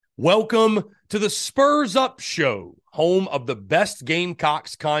Welcome to the Spurs Up Show, home of the best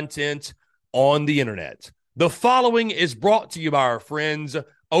Gamecocks content on the internet. The following is brought to you by our friends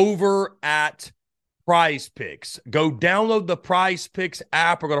over at Prize Picks. Go download the Prize Picks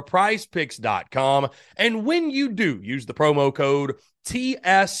app or go to prizepicks.com. And when you do, use the promo code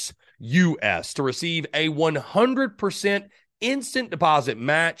TSUS to receive a 100% instant deposit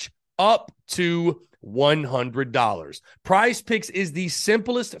match up to $100. Prize Picks is the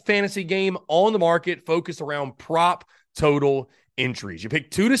simplest fantasy game on the market focused around prop total entries. You pick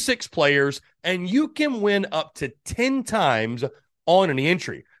 2 to 6 players and you can win up to 10 times on any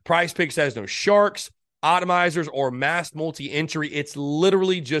entry. Prize Picks has no sharks, atomizers, or mass multi-entry. It's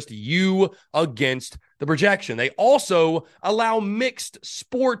literally just you against the projection. They also allow mixed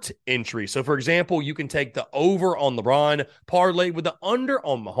sport entry. So, for example, you can take the over on LeBron, parlay with the under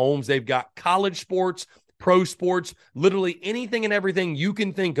on Mahomes. They've got college sports, pro sports, literally anything and everything you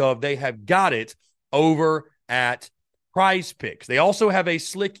can think of. They have got it over at Prize Picks. They also have a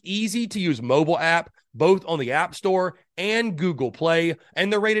slick, easy-to-use mobile app, both on the App Store and Google Play,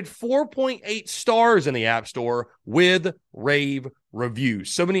 and they're rated 4.8 stars in the App Store with rave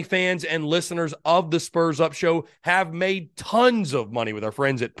reviews. So many fans and listeners of the Spurs Up Show have made tons of money with our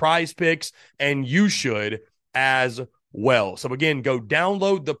friends at Prize Picks, and you should as well. So again, go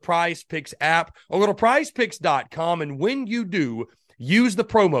download the Prize Picks app or go to prizepicks.com, and when you do, use the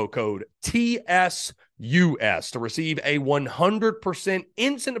promo code TSUS to receive a 100%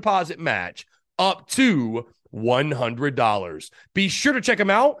 instant deposit match up to $100. Be sure to check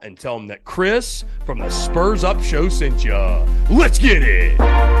them out and tell them that Chris from the Spurs Up Show sent ya. Let's get it.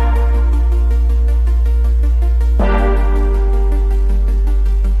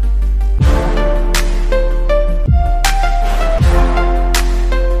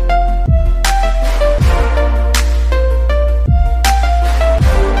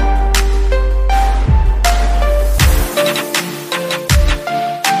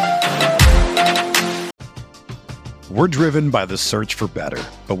 We're driven by the search for better.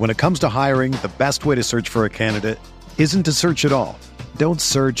 But when it comes to hiring, the best way to search for a candidate isn't to search at all. Don't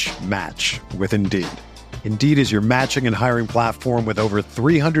search, match with Indeed. Indeed is your matching and hiring platform with over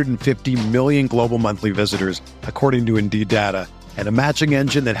 350 million global monthly visitors, according to Indeed data, and a matching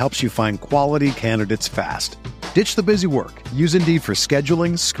engine that helps you find quality candidates fast. Ditch the busy work. Use Indeed for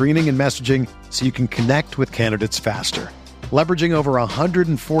scheduling, screening, and messaging so you can connect with candidates faster. Leveraging over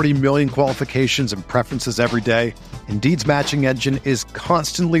 140 million qualifications and preferences every day, Indeed's matching engine is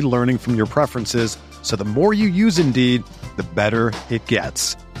constantly learning from your preferences, so the more you use Indeed, the better it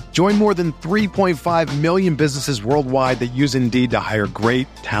gets. Join more than 3.5 million businesses worldwide that use Indeed to hire great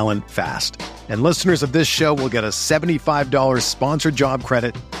talent fast. And listeners of this show will get a $75 sponsored job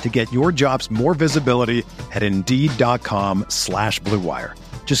credit to get your jobs more visibility at Indeed.com/Blue Wire.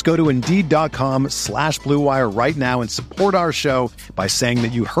 Just go to Indeed.com/Blue Wire right now and support our show by saying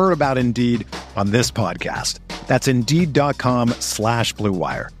that you heard about Indeed on this podcast. That's Indeed.com/Blue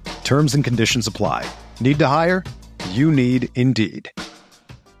Wire. Terms and conditions apply. Need to hire? You need Indeed.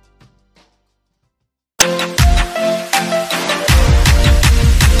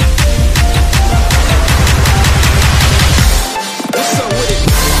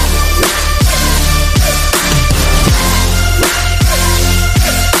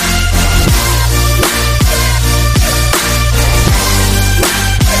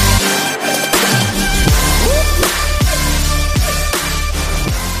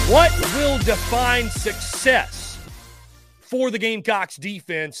 What will define success for the Gamecocks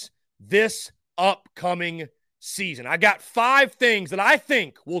defense this upcoming season? I got 5 things that I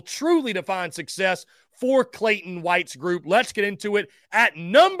think will truly define success for Clayton White's group. Let's get into it. At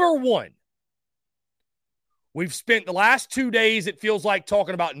number 1, we've spent the last 2 days, it feels like,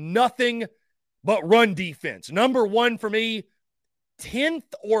 talking about nothing but run defense. Number 1 for me,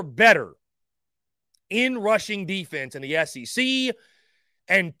 10th or better in rushing defense in the SEC,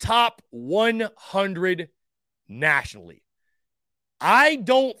 and top 100 nationally. I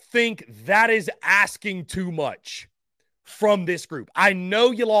don't think that is asking too much from this group. I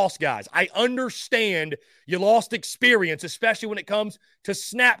know you lost guys. I understand you lost experience, especially when it comes to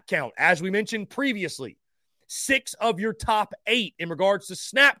snap count. As we mentioned previously, 6 of your top 8 in regards to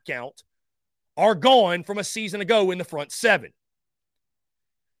snap count are gone from a season ago in the front 7.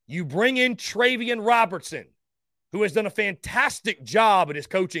 You bring in Travian Robertson, who has done a fantastic job in his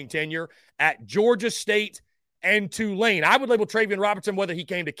coaching tenure at Georgia State and Tulane. I would label Travian Robertson, whether he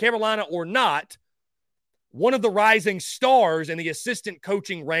came to Carolina or not, one of the rising stars in the assistant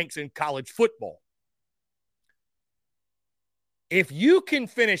coaching ranks in college football. If you can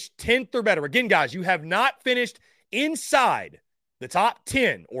finish 10th or better, again, guys, you have not finished inside the top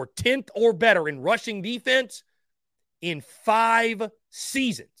 10 or 10th or better in rushing defense in 5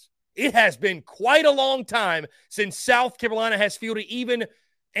 seasons. It has been quite a long time since South Carolina has fielded even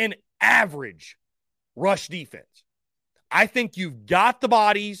an average rush defense. I think you've got the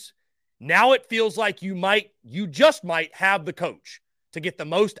bodies. Now it feels like you just might have the coach to get the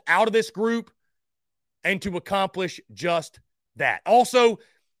most out of this group and to accomplish just that. Also,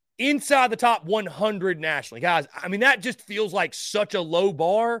 inside the top 100 nationally. Guys, I mean, that just feels like such a low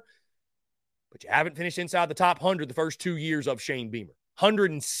bar, but you haven't finished inside the top 100 the first 2 years of Shane Beamer.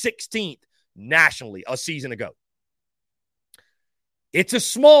 116th nationally a season ago. It's a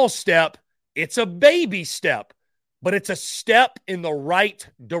small step. It's a baby step, but it's a step in the right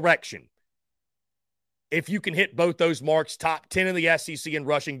direction. If you can hit both those marks, top 10 in the SEC in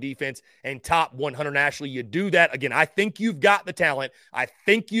rushing defense and top 100 nationally, you do that. Again, I think you've got the talent. I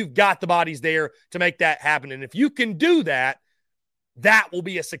think you've got the bodies there to make that happen. And if you can do that, that will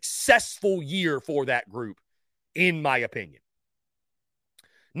be a successful year for that group, in my opinion.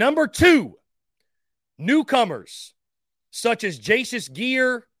 Number 2, newcomers such as Jacius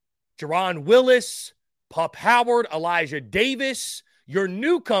Gear, Jerron Willis, Pup Howard, Elijah Davis. Your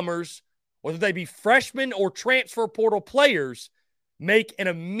newcomers, whether they be freshmen or transfer portal players, make an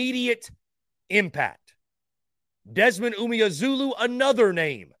immediate impact. Desmond Umeozulu, another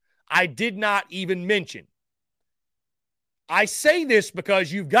name I did not even mention. I say this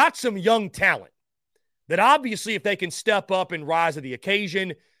because you've got some young talent that obviously if they can step up and rise to the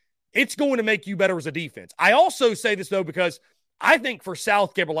occasion, it's going to make you better as a defense. I also say this, though, because I think for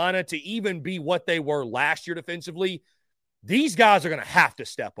South Carolina to even be what they were last year defensively, these guys are going to have to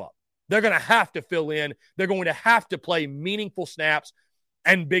step up. They're going to have to fill in. They're going to have to play meaningful snaps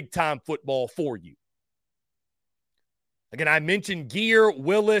and big-time football for you. Again, I mentioned Gear,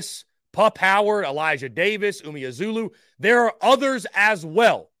 Willis, Pup Howard, Elijah Davis, Umeozulu. There are others as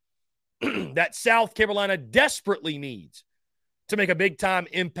well that South Carolina desperately needs to make a big-time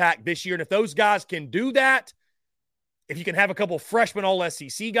impact this year. And if those guys can do that, if you can have a couple freshman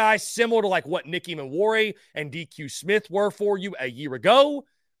All-SEC guys, similar to like what Nicky Manwari and DQ Smith were for you a year ago,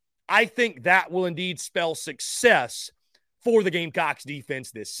 I think that will indeed spell success for the Gamecocks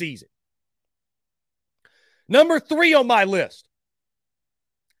defense this season. Number 3 on my list,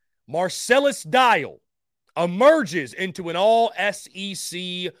 Marcellus Dial emerges into an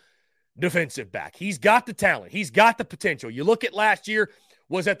All-SEC defensive back. He's got the talent. He's got the potential. You look at last year,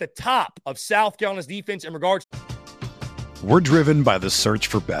 was at the top of South Carolina's defense in regards. We're driven by the search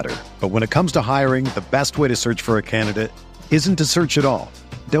for better. But when it comes to hiring, the best way to search for a candidate isn't to search at all.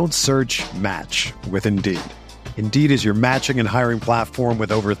 Don't search, match with Indeed. Indeed is your matching and hiring platform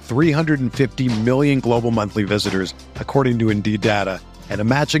with over 350 million global monthly visitors, according to Indeed data, and a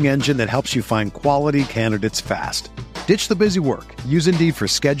matching engine that helps you find quality candidates fast. Ditch the busy work. Use Indeed for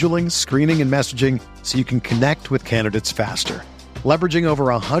scheduling, screening, and messaging so you can connect with candidates faster. Leveraging over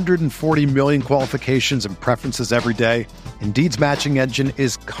 140 million qualifications and preferences every day, Indeed's matching engine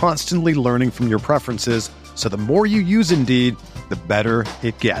is constantly learning from your preferences, so the more you use Indeed, the better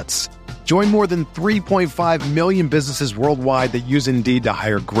it gets. Join more than 3.5 million businesses worldwide that use Indeed to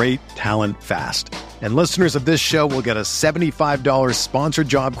hire great talent fast. And listeners of this show will get a $75 sponsored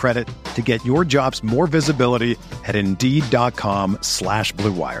job credit to get your jobs more visibility at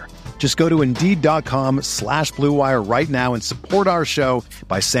Indeed.com/Blue Wire. Just go to Indeed.com/Blue Wire right now and support our show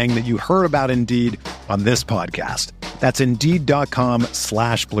by saying that you heard about Indeed on this podcast. That's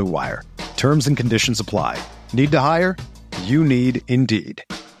Indeed.com/Blue Wire. Terms and conditions apply. Need to hire? You need Indeed.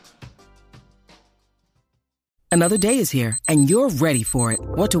 Another day is here, and you're ready for it.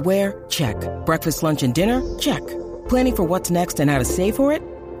 What to wear? Check. Breakfast, lunch, and dinner? Check. Planning for what's next and how to save for it?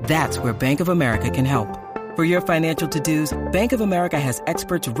 That's where Bank of America can help. For your financial to-dos, Bank of America has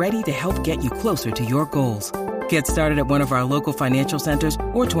experts ready to help get you closer to your goals. Get started at one of our local financial centers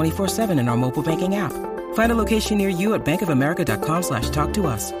or 24/7 in our mobile banking app. Find a location near you at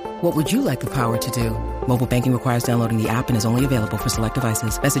bankofamerica.com/talktous. What would you like the power to do? Mobile banking requires downloading the app and is only available for select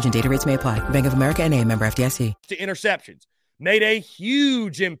devices. Message and data rates may apply. Bank of America NA, member FDIC. To interceptions, made a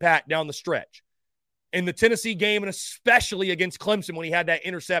huge impact down the stretch in the Tennessee game and especially against Clemson when he had that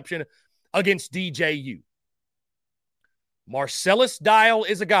interception against DJU. Marcellus Dial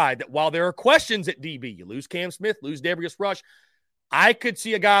is a guy that while there are questions at DB, you lose Cam Smith, lose Darius Rush, I could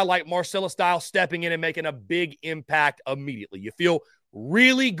see a guy like Marcellus Dial stepping in and making a big impact immediately. You feel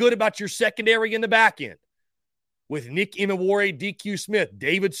really good about your secondary in the back end with Nick Imawari, DQ Smith.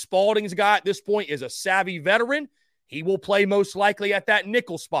 David Spalding's a guy at this point is a savvy veteran. He will play most likely at that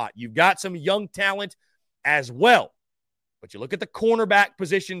nickel spot. You've got some young talent as well. But you look at the cornerback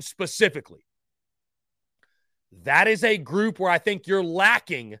position specifically. that is a group where I think you're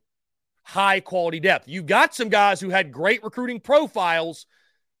lacking high-quality depth. You've got some guys who had great recruiting profiles,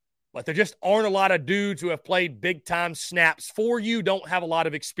 but there just aren't a lot of dudes who have played big-time snaps for you, don't have a lot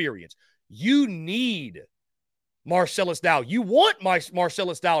of experience. You need Marcellus Dial. You want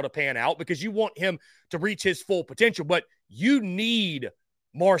Marcellus Dial to pan out because you want him to reach his full potential, but you need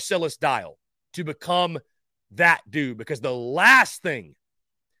Marcellus Dial to become that dude, because the last thing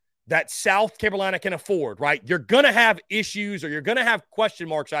that South Carolina can afford, right? You're going to have issues, or you're going to have question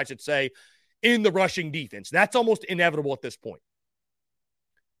marks, I should say, in the rushing defense. That's almost inevitable at this point.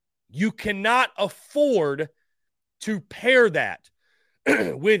 You cannot afford to pair that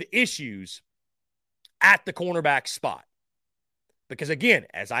with issues at the cornerback spot. Because again,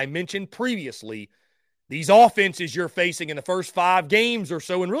 as I mentioned previously, these offenses you're facing in the first 5 games or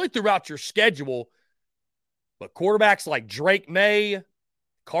so, and really throughout your schedule, but quarterbacks like Drake May,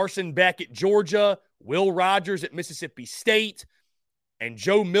 Carson Beck at Georgia, Will Rogers at Mississippi State, and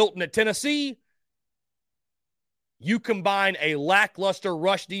Joe Milton at Tennessee, you combine a lackluster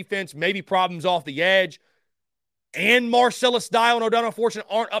rush defense, maybe problems off the edge, and Marcellus Dial and O'Donnell Fortune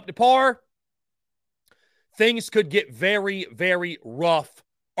aren't up to par, things could get very, very rough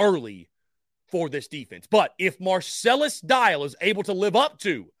early for this defense. But if Marcellus Dial is able to live up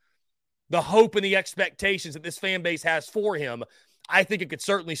to the hope and the expectations that this fan base has for him, I think it could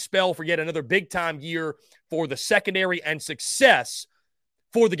certainly spell for yet another big-time year for the secondary and success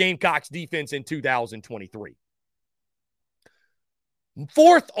for the Gamecocks defense in 2023.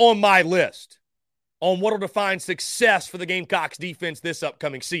 Fourth on my list on what will define success for the Gamecocks defense this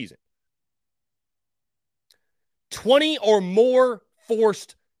upcoming season: 20 or more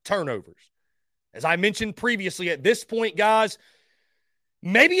forced turnovers. As I mentioned previously, at this point, guys,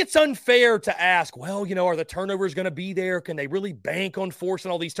 maybe it's unfair to ask, well, are the turnovers going to be there? Can they really bank on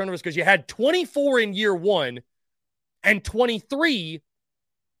forcing all these turnovers? Because you had 24 in year 1 and 23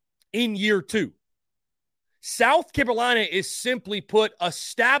 in year 2. South Carolina is simply put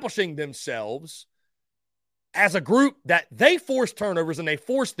establishing themselves as a group that they force turnovers, and they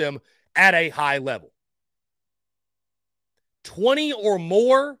force them at a high level. 20 or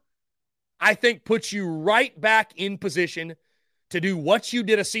more, I think, puts you right back in position to do what you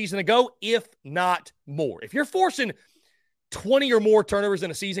did a season ago, if not more. If you're forcing 20 or more turnovers in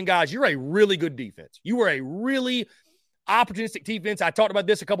a season, guys, you're a really good defense. You are a really opportunistic defense. I talked about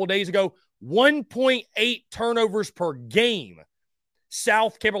this a couple days ago. 1.8 turnovers per game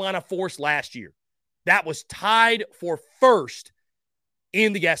South Carolina forced last year. That was tied for first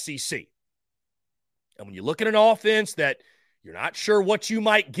in the SEC. And when you look at an offense that you're not sure what you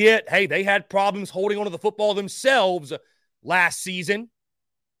might get, hey, they had problems holding onto the football themselves last season.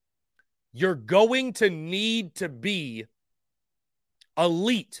 You're going to need to be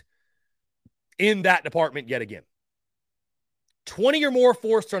elite in that department yet again. 20 or more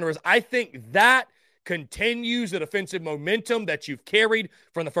forced turnovers. I think that continues the defensive momentum that you've carried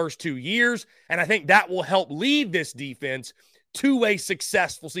from the first 2 years, and I think that will help lead this defense to a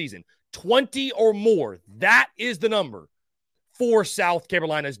successful season. 20 or more. That is the number for South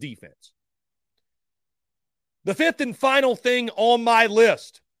Carolina's defense. The fifth and final thing on my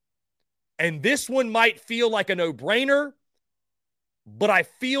list, and this one might feel like a no-brainer, but I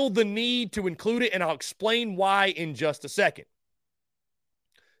feel the need to include it, and I'll explain why in just a second.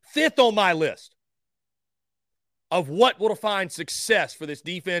 Fifth on my list of what will define success for this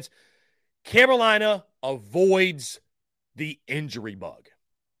defense: Carolina avoids the injury bug.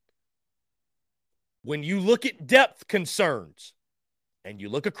 When you look at depth concerns and you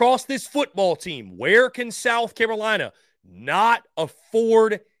look across this football team, where can South Carolina not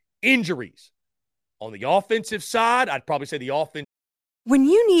afford injuries? On the offensive side, I'd probably say the offense. When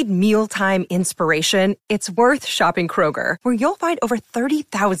you need mealtime inspiration, it's worth shopping Kroger, where you'll find over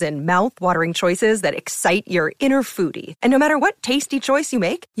 30,000 mouth-watering choices that excite your inner foodie. And no matter what tasty choice you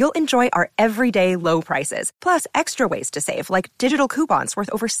make, you'll enjoy our everyday low prices, plus extra ways to save, like digital coupons worth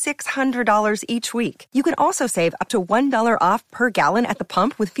over $600 each week. You can also save up to $1 off per gallon at the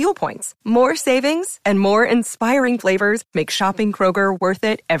pump with fuel points. More savings and more inspiring flavors make shopping Kroger worth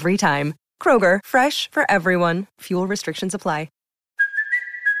it every time. Kroger, fresh for everyone. Fuel restrictions apply.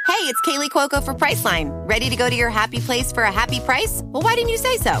 Hey, it's Kaylee Cuoco for Priceline. Ready to go to your happy place for a happy price? Well, why didn't you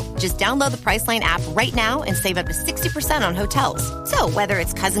say so? Just download the Priceline app right now and save up to 60% on hotels. So whether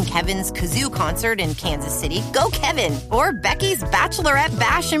it's Cousin Kevin's Kazoo Concert in Kansas City, go Kevin, or Becky's Bachelorette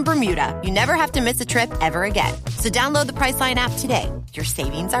Bash in Bermuda, you never have to miss a trip ever again. So download the Priceline app today. Your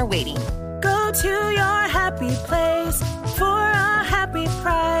savings are waiting. Go to your happy place for a happy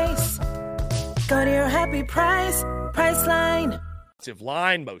price. Go to your happy price, Priceline.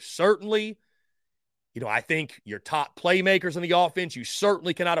 Line, most certainly. I think your top playmakers in the offense, you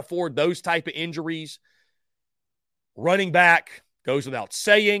certainly cannot afford those type of injuries. Running back goes without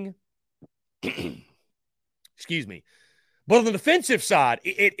saying. Excuse me. But on the defensive side,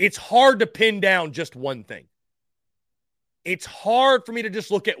 it's hard to pin down just one thing. It's hard for me to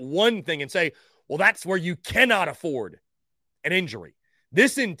just look at one thing and say, well, that's where you cannot afford an injury.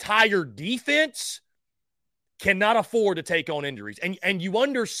 This entire defense cannot afford to take on injuries. And you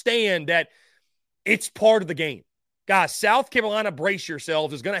understand that it's part of the game. Guys, South Carolina, brace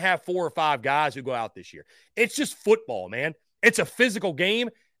yourselves, is going to have 4 or 5 guys who go out this year. It's just football, man. It's a physical game,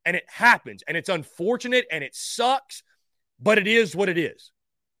 and it happens. And it's unfortunate, and it sucks, but it is what it is.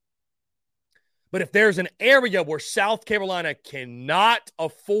 But if there's an area where South Carolina cannot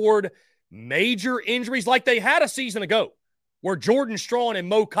afford major injuries like they had a season ago, where Jordan Strachan and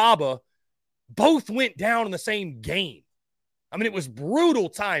Mo Kaba both went down in the same game. I mean, it was brutal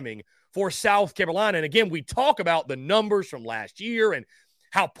timing for South Carolina. And again, we talk about the numbers from last year and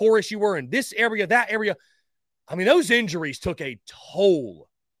how porous you were in this area, that area. I mean, those injuries took a toll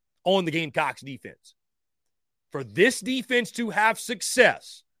on the Gamecocks defense. For this defense to have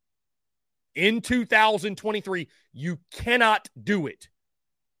success in 2023, you cannot do it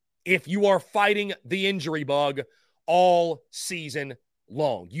if you are fighting the injury bug all season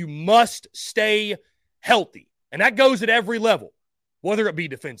long. You must stay healthy. And that goes at every level, whether it be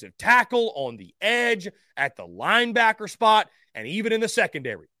defensive tackle, on the edge, at the linebacker spot, and even in the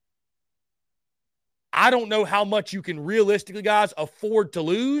secondary. I don't know how much you can realistically, guys, afford to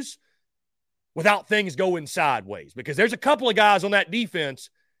lose without things going sideways, because there's a couple of guys on that defense,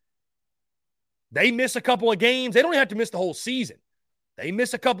 they miss a couple of games. They don't even have to miss the whole season. They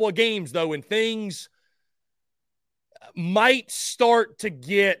miss a couple of games, though, and things might start to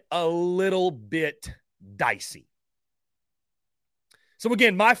get a little bit dicey. So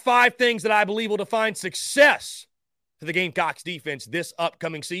again, my 5 things that I believe will define success for the Gamecocks defense this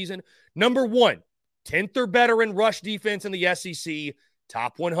upcoming season. Number 1, 10th or better in rush defense in the SEC,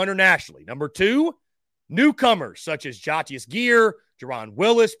 top 100 nationally. Number 2, newcomers such as Jatius Gear, Jerron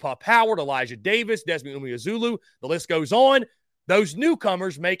Willis, Pup Howard, Elijah Davis, Desmond Umeozulu. The list goes on. Those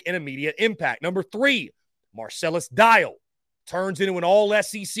newcomers make an immediate impact. Number 3, Marcellus Dial turns into an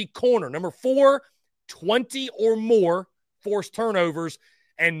all-SEC corner. Number 4, 20 or more forced turnovers.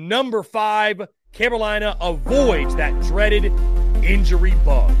 And number 5, Carolina avoids that dreaded injury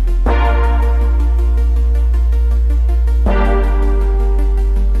bug.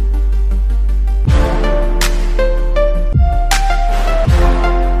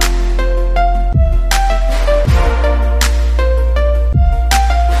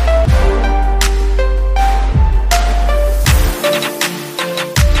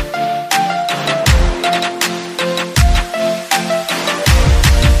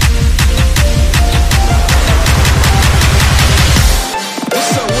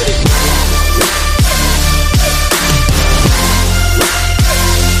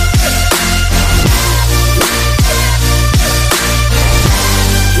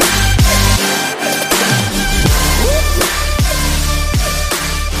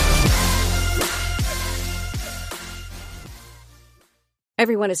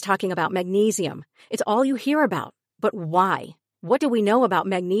 Everyone is talking about magnesium. It's all you hear about. But why? What do we know about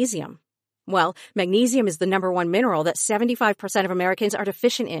magnesium? Well, magnesium is the number 1 mineral that 75% of Americans are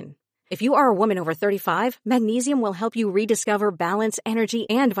deficient in. If you are a woman over 35, magnesium will help you rediscover balance, energy,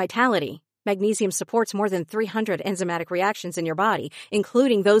 and vitality. Magnesium supports more than 300 enzymatic reactions in your body,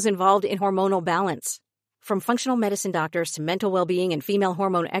 including those involved in hormonal balance. From functional medicine doctors to mental well-being and female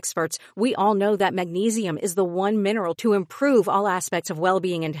hormone experts, we all know that magnesium is the one mineral to improve all aspects of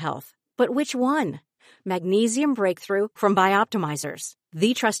well-being and health. But which one? Magnesium Breakthrough from Bioptimizers,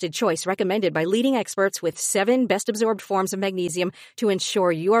 the trusted choice recommended by leading experts with 7 best-absorbed forms of magnesium to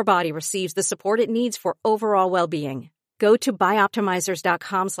ensure your body receives the support it needs for overall well-being. Go to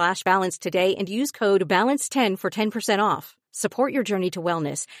bioptimizers.com/balance today and use code BALANCE10 for 10% off. Support your journey to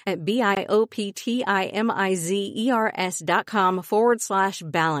wellness at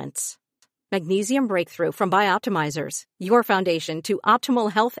bioptimizers.com/balance. Magnesium Breakthrough from Bioptimizers, your foundation to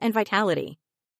optimal health and vitality.